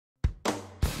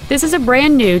This is a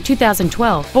brand new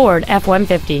 2012 Ford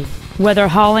F-150. Whether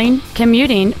hauling,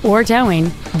 commuting, or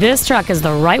towing, this truck is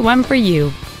the right one for you.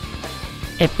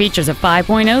 It features a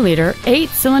 5.0-liter,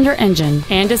 8-cylinder engine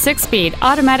and a 6-speed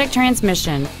automatic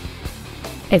transmission.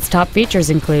 Its top features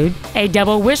include a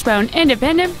double wishbone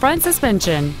independent front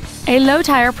suspension, a low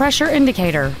tire pressure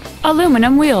indicator,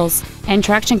 aluminum wheels, and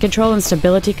traction control and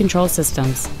stability control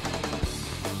systems.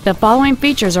 The following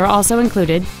features are also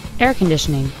included: air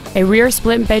conditioning, a rear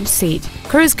split bench seat,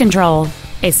 cruise control,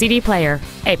 a CD player,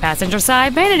 a passenger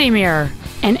side vanity mirror,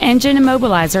 an engine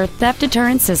immobilizer theft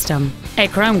deterrent system, a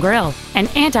chrome grille, an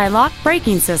anti-lock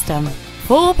braking system,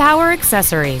 full power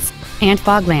accessories, and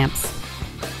fog lamps.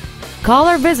 Call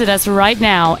or visit us right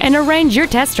now and arrange your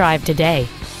test drive today.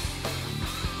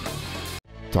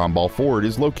 Tomball Ford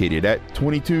is located at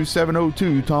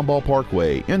 22702 Tomball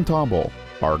Parkway in Tomball.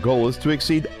 Our goal is to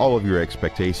exceed all of your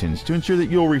expectations to ensure that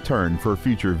you'll return for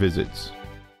future visits.